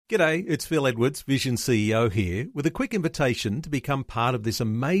G'day, it's Phil Edwards, Vision CEO here, with a quick invitation to become part of this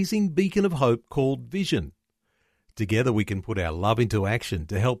amazing beacon of hope called Vision. Together we can put our love into action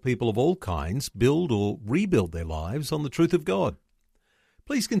to help people of all kinds build or rebuild their lives on the truth of God.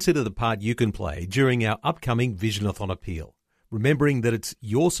 Please consider the part you can play during our upcoming Visionathon appeal, remembering that it's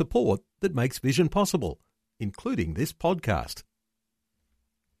your support that makes Vision possible, including this podcast.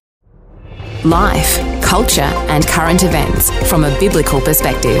 Life, culture and current events from a biblical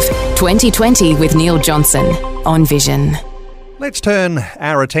perspective. 2020 with Neil Johnson on Vision. Let's turn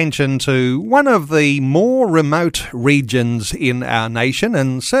our attention to one of the more remote regions in our nation,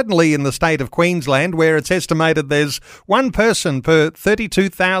 and certainly in the state of Queensland, where it's estimated there's one person per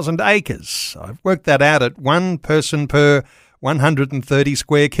 32,000 acres. I've worked that out at one person per 130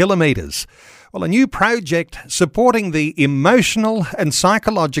 square kilometres. Well, a new project supporting the emotional and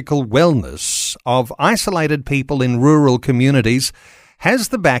psychological wellness of isolated people in rural communities has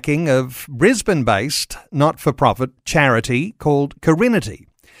the backing of Brisbane-based not-for-profit charity called Carinity.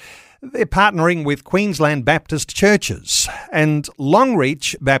 They're partnering with Queensland Baptist churches, and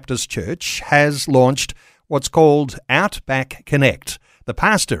Longreach Baptist Church has launched what's called Outback Connect. The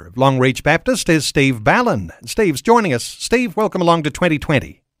pastor of Longreach Baptist is Steve Ballin. Steve's joining us. Steve, welcome along to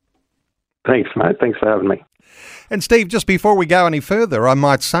 2020. Thanks, mate. Thanks for having me. And Steve, just before we go any further, I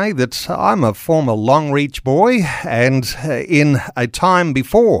might say that I'm a former Longreach boy, and in a time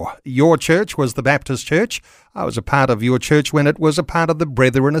before your church was the Baptist Church, I was a part of your church when it was a part of the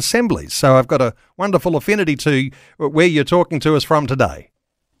Brethren Assemblies. So I've got a wonderful affinity to where you're talking to us from today.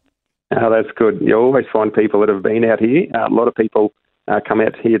 Oh, that's good. You always find people that have been out here. A lot of people come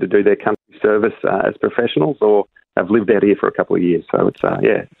out here to do their country service as professionals, or have lived out here for a couple of years. So it's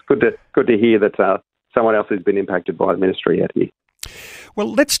it's good to hear that someone else has been impacted by the ministry out here.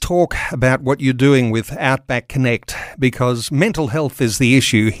 Well, let's talk about what you're doing with Outback Connect, because mental health is the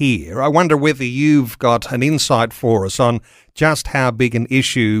issue here. I wonder whether you've got an insight for us on just how big an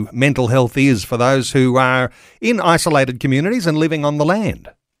issue mental health is for those who are in isolated communities and living on the land.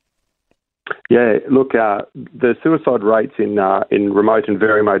 Yeah, look, the suicide rates in remote and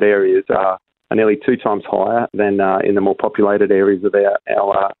very remote areas are nearly 2 times higher than in the more populated areas of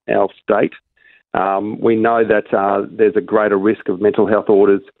our state. We know that there's a greater risk of mental health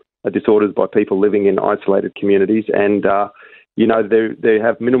disorders by people living in isolated communities, and they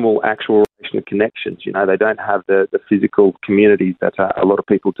have minimal actual relational connections. They don't have the physical communities that a lot of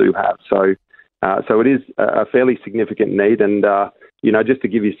people do have. So it is a fairly significant need, and just to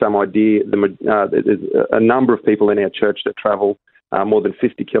give you some idea, there's a number of people in our church that travel more than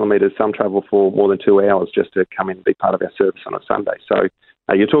 50 kilometres. Some travel for more than 2 hours just to come in and be part of our service on a Sunday. So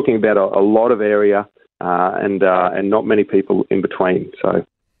you're talking about a lot of area and not many people in between. So,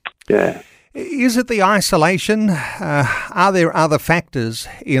 yeah. Is it the isolation? Are there other factors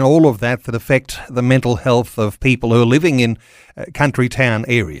in all of that affect the mental health of people who are living in country town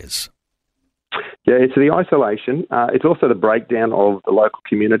areas? Yeah, it's the isolation. It's also the breakdown of the local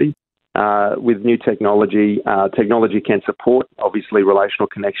community. With new technology, technology can support, obviously, relational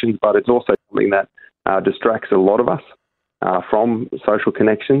connections, but it's also something that distracts a lot of us from social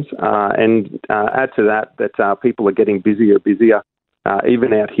connections. And add to that people are getting busier,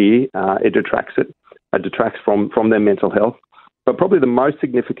 even out here. It detracts from their mental health. But probably the most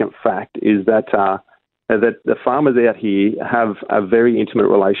significant fact is that the farmers out here have a very intimate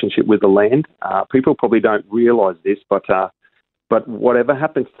relationship with the land. People probably don't realise this, but whatever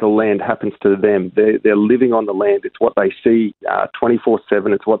happens to the land happens to them. They're living on the land. It's what they see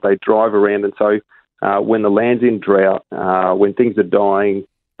 24/7. It's what they drive around. And so when the land's in drought, when things are dying,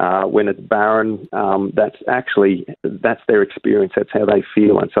 when it's barren, that's their experience. That's how they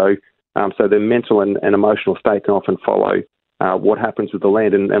feel. And so their mental and emotional state can often follow what happens with the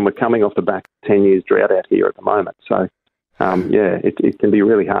land. And we're coming off the back of 10 years drought out here at the moment. So, it can be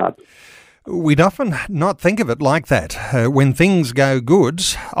really hard. We'd often not think of it like that. When things go good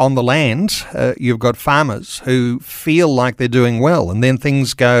on the land, you've got farmers who feel like they're doing well, and then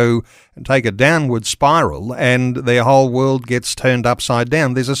things go and take a downward spiral and their whole world gets turned upside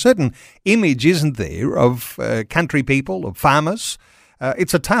down. There's a certain image, isn't there, of country people, of farmers.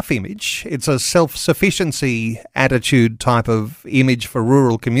 It's a tough image. It's a self-sufficiency attitude type of image for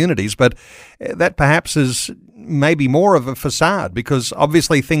rural communities, but that perhaps is maybe more of a facade, because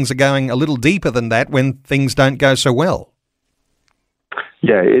obviously things are going a little deeper than that when things don't go so well.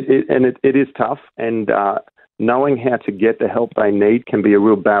 Yeah, it is tough, and knowing how to get the help they need can be a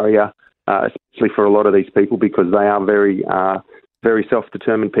real barrier, especially for a lot of these people, because they are very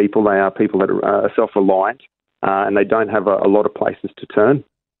self-determined people. They are people that are self-reliant, and they don't have a lot of places to turn.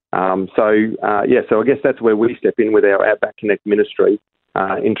 So I guess that's where we step in with our Outback Connect ministry.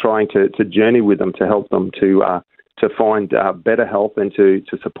 in trying to journey with them to help them to find better health and to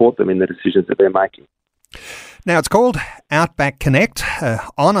support them in the decisions that they're making. Now, it's called Outback Connect.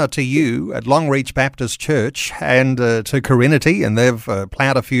 Honour to you at Longreach Baptist Church and to Carinity, and they've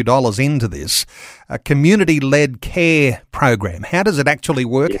ploughed a few dollars into this. A community-led care program. How does it actually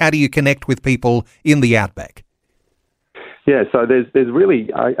work? How do you connect with people in the Outback? Yeah, so there's really,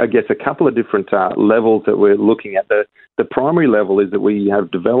 I guess, a couple of different levels that we're looking at. The primary level is that we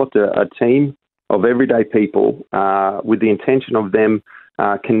have developed a team of everyday people with the intention of them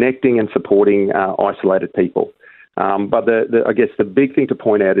connecting and supporting isolated people. But I guess the big thing to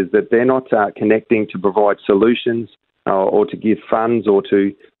point out is that they're not connecting to provide solutions or to give funds or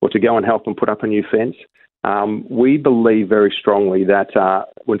to go and help them put up a new fence. We believe very strongly that,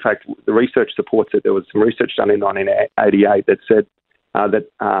 in fact, the research supports it. There was some research done in 1988 that said that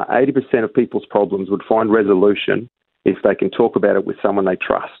 80% of people's problems would find resolution if they can talk about it with someone they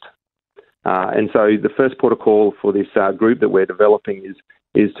trust. And so the first protocol for this group that we're developing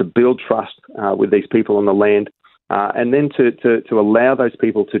is to build trust with these people on the land, and then to allow those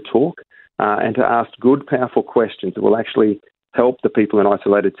people to talk and to ask good, powerful questions that will actually help the people in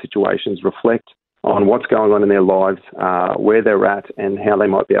isolated situations reflect on what's going on in their lives, where they're at, and how they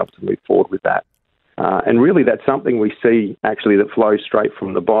might be able to move forward with that. And really, that's something we see actually that flows straight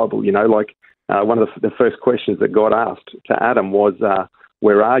from the Bible. You know, like one of the first questions that God asked to Adam was,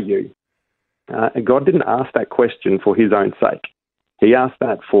 "Where are you?" And God didn't ask that question for his own sake. He asked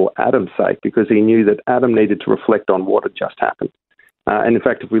that for Adam's sake because he knew that Adam needed to reflect on what had just happened. And in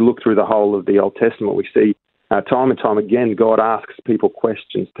fact, if we look through the whole of the Old Testament, we see time and time again, God asks people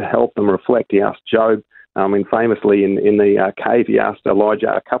questions to help them reflect. He asked Job, and famously in the cave, he asked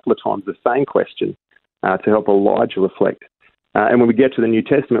Elijah a couple of times the same question to help Elijah reflect. And when we get to the New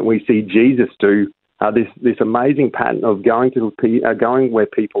Testament, we see Jesus do this amazing pattern of going where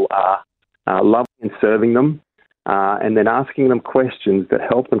people are, loving and serving them, and then asking them questions that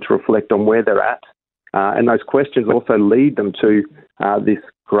help them to reflect on where they're at. And those questions also lead them to this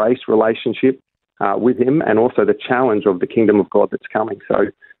grace relationship with him, and also the challenge of the kingdom of God that's coming.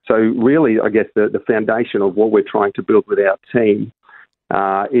 So really, I guess the foundation of what we're trying to build with our team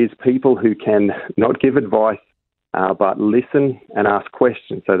is people who can not give advice, but listen and ask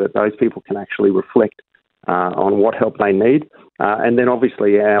questions so that those people can actually reflect on what help they need. And then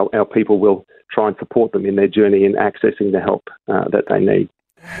obviously our people will try and support them in their journey in accessing the help that they need.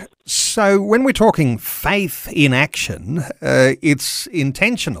 So when we're talking faith in action, it's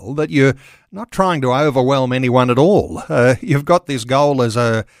intentional that you're not trying to overwhelm anyone at all. You've got this goal as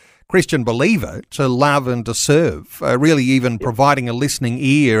a Christian believer to love and to serve, really even providing a listening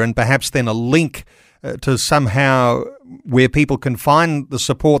ear and perhaps then a link to somehow where people can find the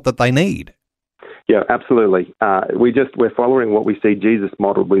support that they need. Yeah, absolutely. We're following what we see Jesus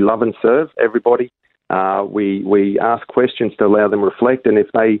modeled. We love and serve everybody. We ask questions to allow them to reflect, and if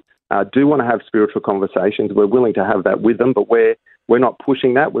they do want to have spiritual conversations, we're willing to have that with them, but we're not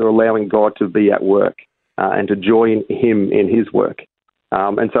pushing that. We're allowing God to be at work and to join him in his work.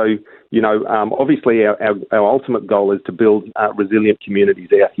 And so, obviously our ultimate goal is to build resilient communities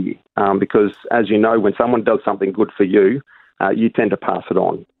out here because, as you know, when someone does something good for you, you tend to pass it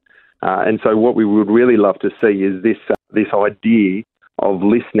on. And so what we would really love to see is this idea of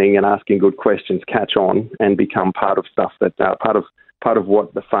listening and asking good questions catch on and become part of stuff that part of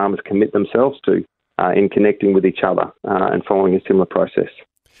what the farmers commit themselves to in connecting with each other and following a similar process.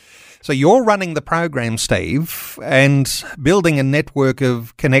 So you're running the program, Steve, and building a network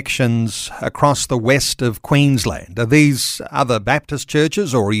of connections across the west of Queensland. Are these other Baptist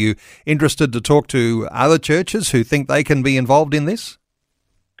churches, or are you interested to talk to other churches who think they can be involved in this?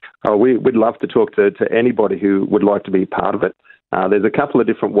 Oh, we'd love to talk to anybody who would like to be part of it. There's a couple of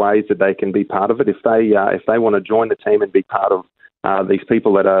different ways that they can be part of it. If they want to join the team and be part of these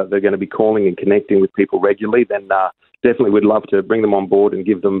people they're going to be calling and connecting with people regularly, then definitely we'd love to bring them on board and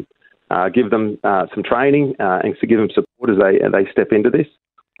give them some training and to give them support as they step into this.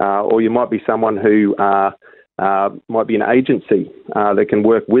 Or you might be someone who might be an agency that can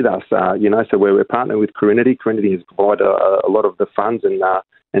work with us. So we're partnering with Carinity. Carinity has provided a lot of the funds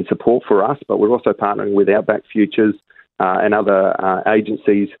and support for us, but we're also partnering with Outback Futures and other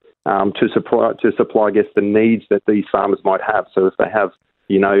agencies to supply, I guess, the needs that these farmers might have. So if they have,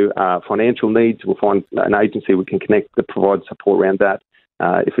 financial needs, we'll find an agency we can connect that provides support around that.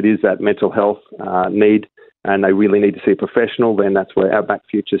 If it is that mental health need and they really need to see a professional, then that's where Outback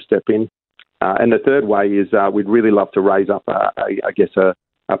Futures step in. And the third way is we'd really love to raise up,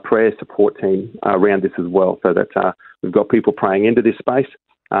 a prayer support team around this as well, so that we've got people praying into this space.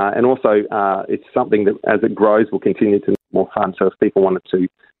 And also, it's something that, as it grows, we'll continue to more funds. So if people wanted to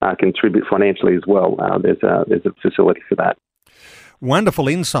contribute financially as well, there's a facility for that. Wonderful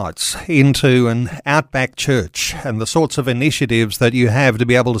insights into an outback church and the sorts of initiatives that you have to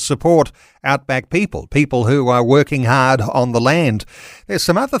be able to support outback people who are working hard on the land. There's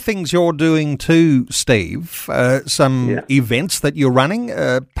some other things you're doing too, Steve, some events that you're running,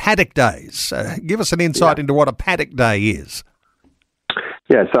 paddock days. Give us an insight into what a paddock day is.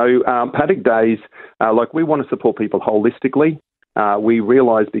 Yeah, so paddock days, we want to support people holistically. We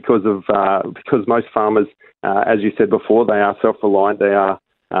realise because most farmers, as you said before, they are self-reliant. They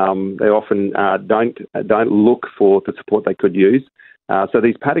often don't look for the support they could use. So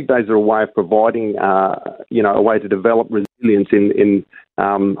these paddock days are a way of providing, a way to develop resilience in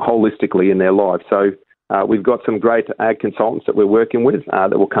holistically in their lives. So we've got some great ag consultants that we're working with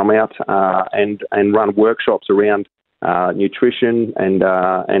that will come out and run workshops around nutrition and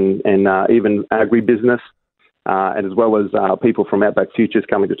even agribusiness. And as well as people from Outback Futures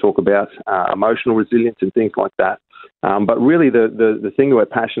coming to talk about emotional resilience and things like that. But really the thing we're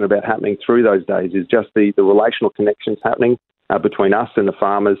passionate about happening through those days is just the relational connections happening between us and the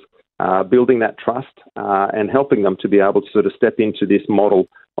farmers, building that trust and helping them to be able to sort of step into this model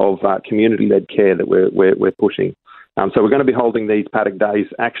of community-led care that we're pushing. So we're going to be holding these paddock days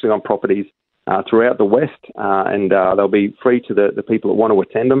actually on properties throughout the West, and they'll be free to the people that want to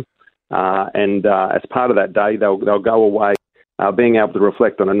attend them. And as part of that day, they'll go away being able to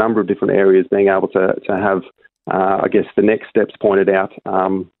reflect on a number of different areas, being able to have, the next steps pointed out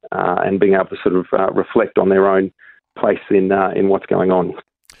and being able to sort of reflect on their own place in what's going on.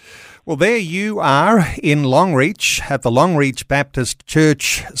 Well, there you are in Longreach at the Longreach Baptist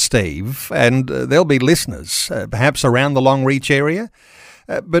Church, Steve, and there'll be listeners perhaps around the Longreach area.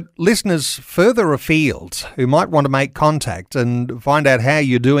 But listeners further afield who might want to make contact and find out how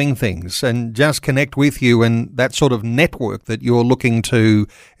you're doing things and just connect with you and that sort of network that you're looking to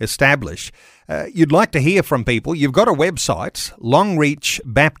establish, you'd like to hear from people. You've got a website,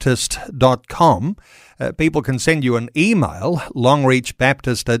 longreachbaptist.com. People can send you an email,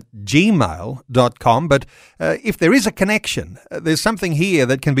 longreachbaptist@gmail.com. But if there is a connection, there's something here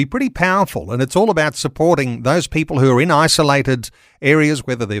that can be pretty powerful, and it's all about supporting those people who are in isolated areas,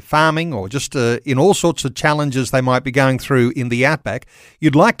 whether they're farming or just in all sorts of challenges they might be going through in the outback.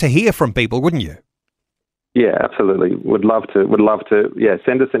 You'd like to hear from people, wouldn't you? Yeah, absolutely. Would love to. Yeah,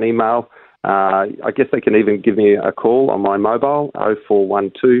 send us an email. I guess they can even give me a call on my mobile,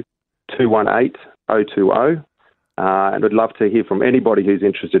 0412 218 020, and I'd love to hear from anybody who's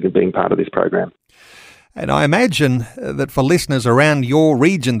interested in being part of this program. And I imagine that for listeners around your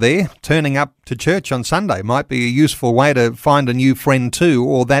region there, turning up to church on Sunday might be a useful way to find a new friend too,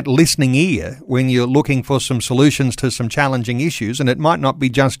 or that listening ear when you're looking for some solutions to some challenging issues. And it might not be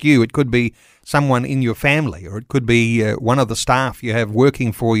just you. It could be someone in your family, or it could be one of the staff you have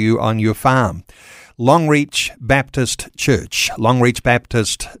working for you on your farm. Longreach Baptist Church,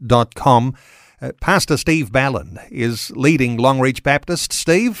 longreachbaptist.com. Pastor Steve Ballin is leading Longreach Baptist.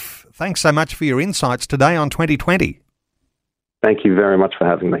 Steve, thanks so much for your insights today on 2020. Thank you very much for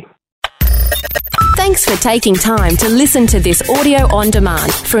having me. Thanks for taking time to listen to this audio on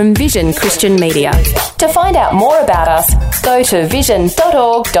demand from Vision Christian Media. To find out more about us, go to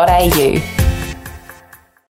vision.org.au.